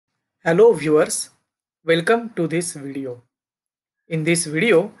Hello viewers, welcome to this video. In this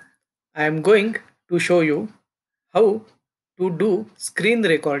video, I am going to show you how to do screen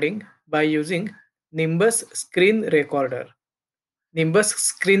recording by using Nimbus Screen Recorder. Nimbus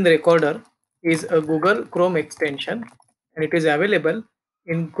Screen Recorder is a Google Chrome extension and it is available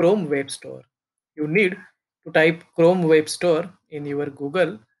in Chrome Web Store. You need to type Chrome Web Store in your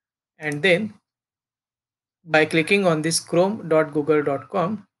Google, and then by clicking on this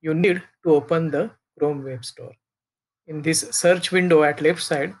chrome.google.com, you need to open the Chrome Web Store. In this search window at left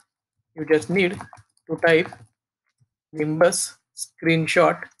side, you just need to type Nimbus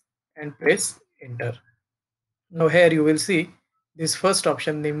screenshot and press enter. Now here you will see this first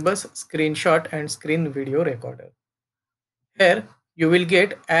option, Nimbus screenshot and screen video recorder. Here you will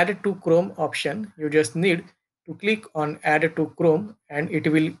get add to Chrome option. You just need to click on add to Chrome and it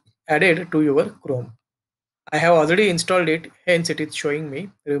will add it to your Chrome. I have already installed it, hence it is showing me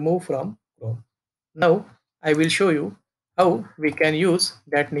remove from Chrome. Now I will show you how we can use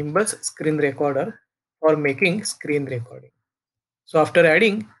that Nimbus screen recorder for making screen recording. So after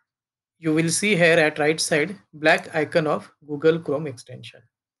adding, you will see here at right side black icon of Google Chrome extension.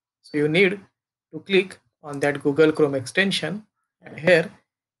 So you need to click on that Google Chrome extension and here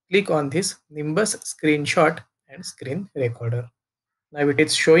click on this Nimbus screenshot and screen recorder. Now it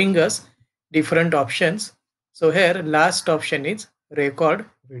is showing us different options. So here last option is record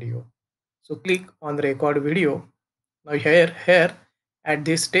video. So click on record video. Now here at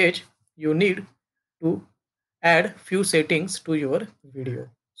this stage you need to add few settings to your video.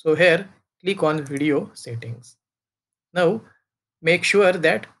 So here click on video settings. Now make sure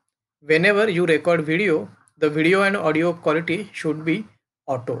that whenever you record video, the video and audio quality should be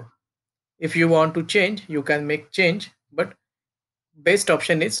auto. If you want to change, you can make change, but best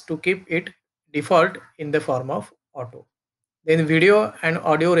option is to keep it default in the form of auto. Then video and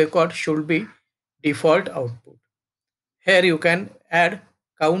audio record should be default output. Here you can add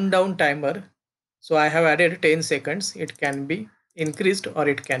countdown timer. So I have added 10 seconds. It can be increased or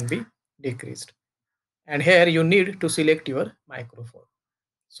it can be decreased. And here you need to select your microphone.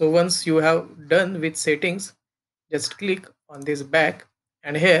 So once you have done with settings, just click on this back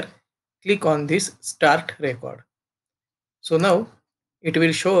and here click on this start record. So now it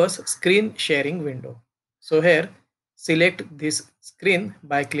will show us screen sharing window. So here select this screen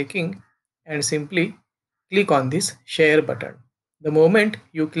by clicking and simply click on this share button. The moment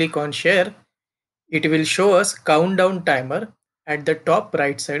you click on share, it will show us countdown timer at the top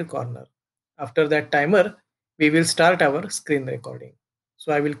right side corner. After that timer, we will start our screen recording.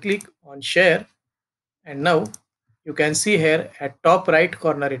 So I will click on share and now you can see here at top right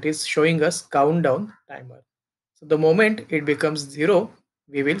corner it is showing us countdown timer. So the moment it becomes 0,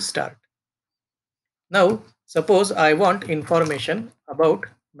 we will start. Now suppose I want information about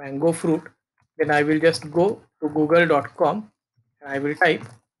mango fruit, then I will just go to google.com and I will type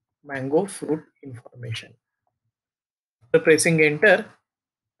mango fruit information. After pressing enter,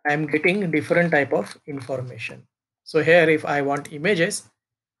 I am getting different type of information. So here if I want images,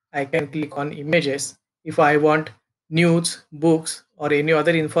 I can click on images. If I want news, books or any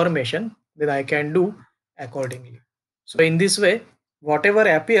other information, then I can do accordingly. So in this way, whatever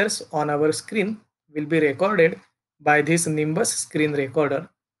appears on our screen will be recorded by this Nimbus screen recorder.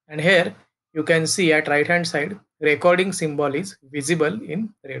 And here you can see at right hand side, recording symbol is visible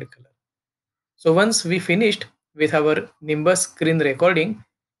in red color. So once we finished with our Nimbus screen recording,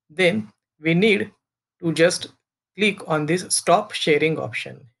 then we need to just click on this stop sharing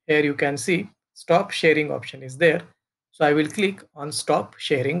option. Here you can see stop sharing option is there. So I will click on stop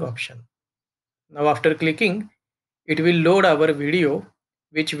sharing option. Now after clicking, it will load our video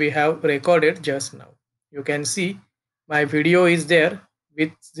which we have recorded just now. You can see my video is there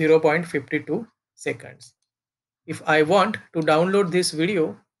with 0.52 seconds. If I want to download this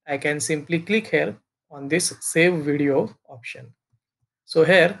video, I can simply click here on this save video option. So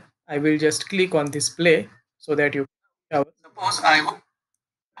here I will just click on this play so that you have,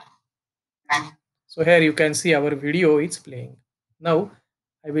 so here you can see our video is playing. Now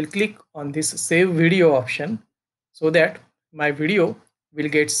I will click on this save video option so that my video will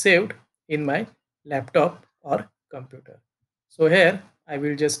get saved in my laptop or computer. So here I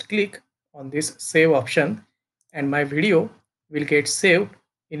will just click on this save option and my video will get saved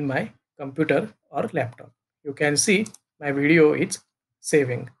in my computer or laptop. You can see my video is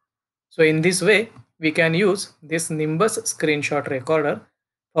saving. So in this way, we can use this Nimbus screenshot recorder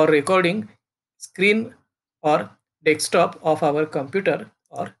for recording screen or desktop of our computer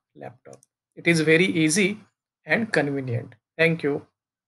or laptop. It is very easy and convenient. Thank you.